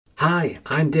Hi,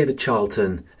 I'm David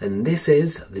Charlton, and this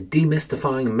is the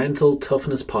Demystifying Mental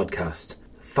Toughness podcast.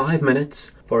 5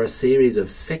 minutes for a series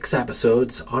of 6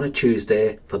 episodes on a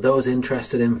Tuesday for those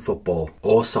interested in football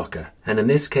or soccer, and in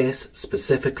this case,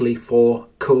 specifically for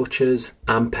coaches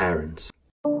and parents.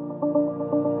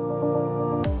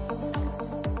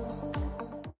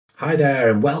 Hi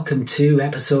there, and welcome to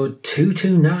episode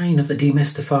 229 of the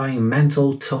Demystifying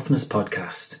Mental Toughness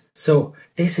podcast. So,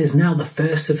 this is now the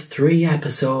first of 3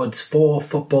 episodes for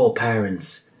football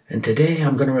parents, and today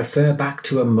I'm going to refer back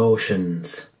to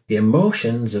emotions. The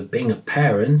emotions of being a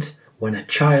parent when a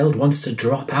child wants to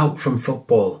drop out from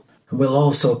football, and we'll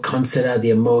also consider the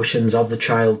emotions of the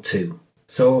child too.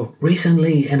 So,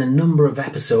 recently in a number of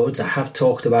episodes I have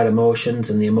talked about emotions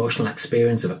and the emotional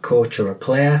experience of a coach or a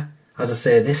player. As I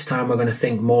say, this time we're going to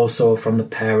think more so from the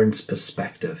parent's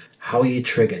perspective. How are you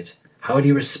triggered? How do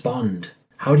you respond?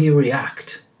 How do you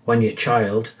react when your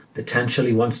child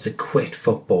potentially wants to quit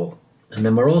football? And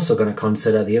then we're also going to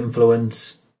consider the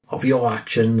influence of your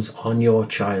actions on your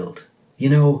child. You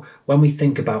know, when we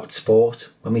think about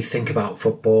sport, when we think about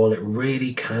football, it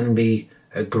really can be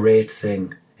a great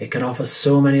thing. It can offer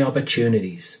so many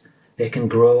opportunities. They can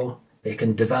grow, they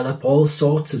can develop all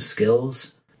sorts of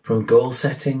skills, from goal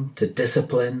setting to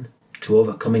discipline to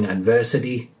overcoming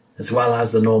adversity, as well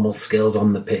as the normal skills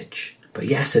on the pitch. But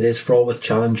yes, it is fraught with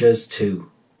challenges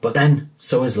too. But then,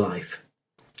 so is life.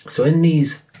 So in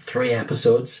these 3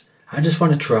 episodes, I just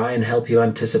want to try and help you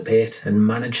anticipate and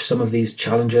manage some of these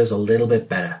challenges a little bit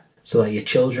better, so that your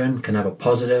children can have a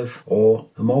positive or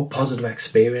a more positive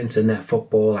experience in their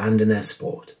football and in their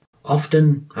sport.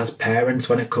 Often, as parents,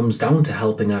 when it comes down to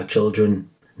helping our children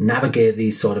navigate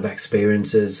these sort of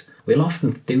experiences, we'll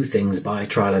often do things by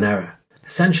trial and error.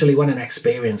 Essentially, when an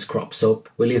experience crops up,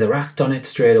 we'll either act on it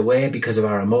straight away because of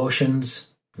our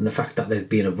emotions and the fact that they've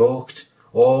been evoked,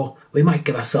 or we might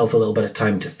give ourselves a little bit of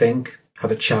time to think,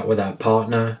 have a chat with our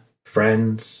partner,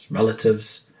 friends,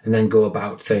 relatives, and then go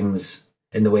about things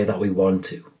in the way that we want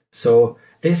to. So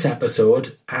this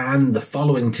episode and the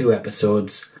following 2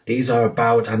 episodes, these are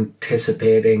about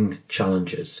anticipating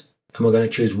challenges. And we're going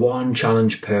to choose 1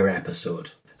 challenge per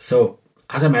episode. So,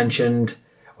 as I mentioned,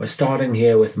 we're starting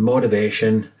here with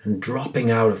motivation and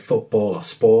dropping out of football or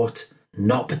sport,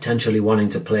 not potentially wanting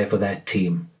to play for their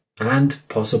team, and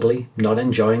possibly not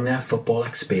enjoying their football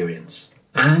experience.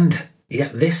 And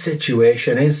yet this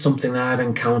situation is something that I've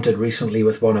encountered recently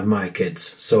with one of my kids,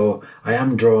 so I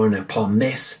am drawing upon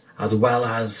this as well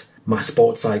as my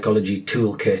sports psychology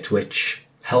toolkit, which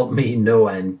helped me no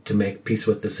end to make peace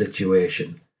with the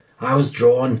situation. I was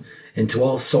drawn into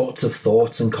all sorts of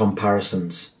thoughts and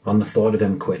comparisons on the thought of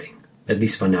him quitting. At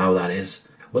least for now, that is.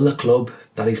 Will the club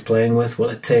that he's playing with, will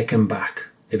it take him back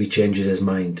if he changes his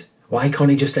mind? Why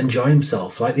can't he just enjoy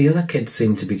himself like the other kids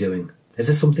seem to be doing? Is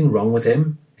there something wrong with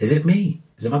him? Is it me?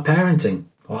 Is it my parenting?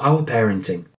 Or our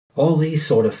parenting? All these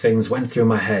sort of things went through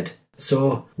my head.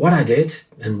 So what I did,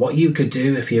 and what you could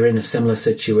do if you're in a similar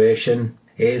situation,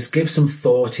 is give some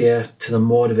thought here to the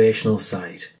motivational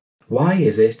side. Why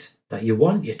is it that you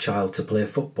want your child to play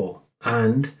football?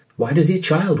 And why does your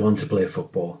child want to play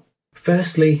football?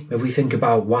 Firstly, if we think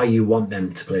about why you want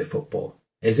them to play football,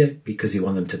 is it because you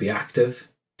want them to be active?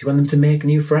 Do you want them to make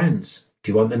new friends?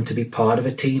 Do you want them to be part of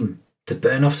a team? To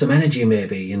burn off some energy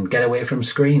maybe and get away from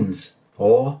screens?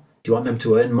 Or do you want them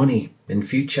to earn money in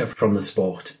future from the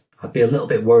sport? I'd be a little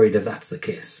bit worried if that's the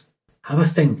case. Have a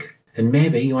think, and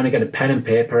maybe you want to get a pen and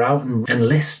paper out and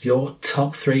list your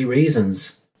top 3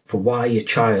 reasons for why your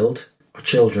child or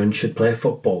children should play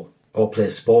football, or play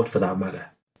sport for that matter.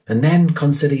 And then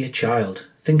consider your child.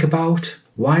 Think about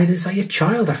why it is that your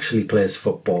child actually plays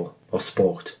football or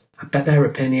sport. I bet their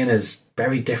opinion is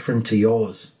very different to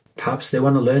yours. Perhaps they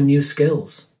want to learn new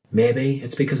skills. Maybe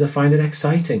it's because they find it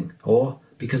exciting, or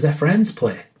because their friends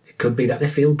play. It could be that they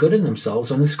feel good in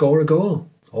themselves when they score a goal.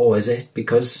 Or is it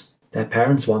because their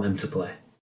parents want them to play?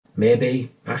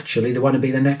 Maybe, actually, they want to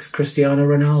be the next Cristiano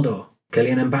Ronaldo,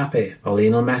 Kylian Mbappe, or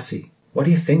Lionel Messi. What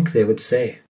do you think they would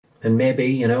say? And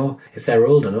maybe, if they're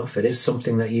old enough, it is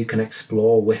something that you can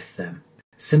explore with them.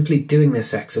 Simply doing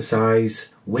this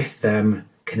exercise with them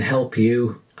can help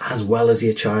you as well as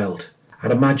your child.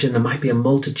 I'd imagine there might be a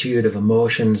multitude of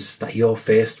emotions that you're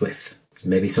faced with.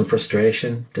 Maybe some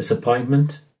frustration,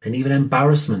 disappointment, and even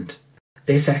embarrassment.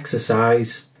 This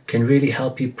exercise can really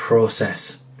help you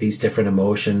process these different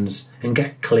emotions and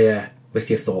get clear with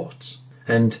your thoughts.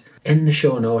 And in the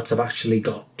show notes, I've actually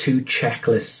got 2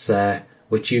 checklists there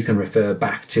which you can refer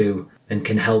back to and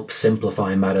can help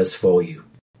simplify matters for you.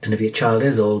 And if your child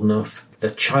is old enough,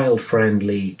 the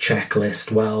child-friendly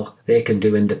checklist, well, they can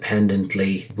do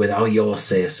independently without your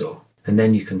say-so. and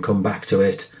then you can come back to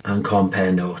it and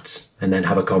compare notes and then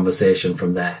have a conversation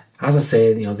from there. As I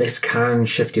say, this can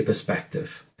shift your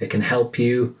perspective. It can help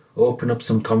you open up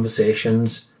some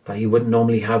conversations that you wouldn't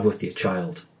normally have with your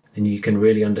child, and you can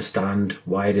really understand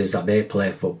why it is that they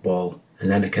play football,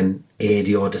 and then it can aid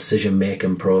your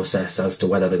decision-making process as to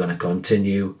whether they're going to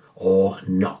continue or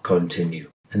not continue.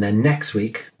 And then next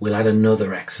week, we'll add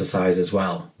another exercise as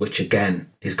well, which again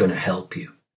is going to help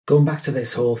you. Going back to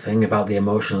this whole thing about the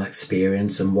emotional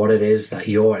experience and what it is that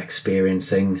you're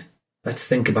experiencing, let's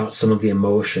think about some of the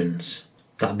emotions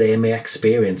that they may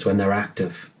experience when they're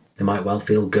active. They might well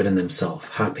feel good in themselves,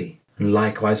 happy, and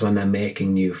likewise when they're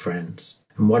making new friends.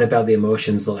 And what about the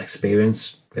emotions they'll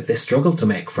experience if they struggle to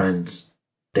make friends?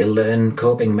 They'll learn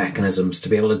coping mechanisms to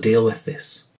be able to deal with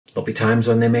this. There'll be times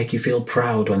when they make you feel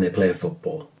proud when they play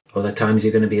football. Other times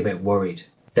you're going to be a bit worried.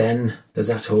 Then there's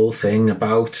that whole thing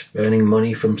about earning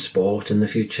money from sport in the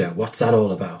future. What's that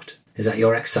all about? Is that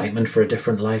your excitement for a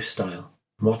different lifestyle?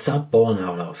 And what's that born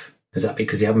out of? Is that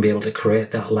because you haven't been able to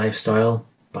create that lifestyle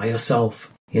by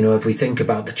yourself? If we think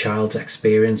about the child's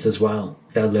experience as well,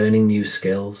 if they're learning new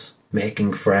skills,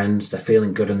 making friends, they're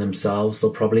feeling good in themselves,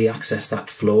 they'll probably access that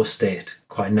flow state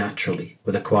quite naturally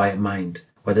with a quiet mind,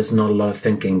 where there's not a lot of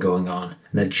thinking going on and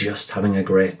they're just having a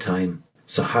great time.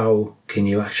 So how can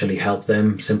you actually help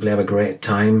them simply have a great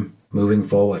time moving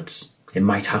forwards? It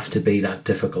might have to be that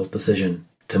difficult decision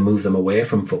to move them away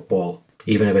from football,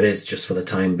 even if it is just for the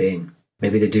time being.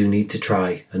 Maybe they do need to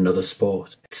try another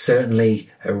sport. It's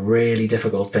certainly a really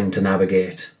difficult thing to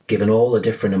navigate, given all the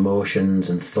different emotions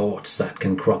and thoughts that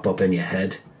can crop up in your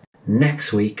head.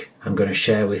 Next week, I'm going to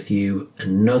share with you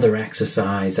another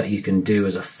exercise that you can do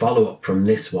as a follow-up from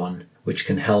this one, which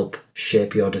can help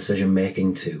shape your decision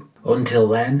making too. Until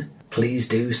then, please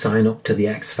do sign up to the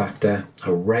X Factor,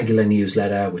 a regular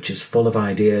newsletter which is full of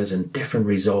ideas and different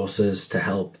resources to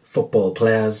help football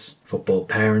players, football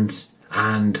parents,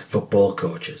 and football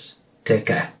coaches. Take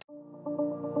care.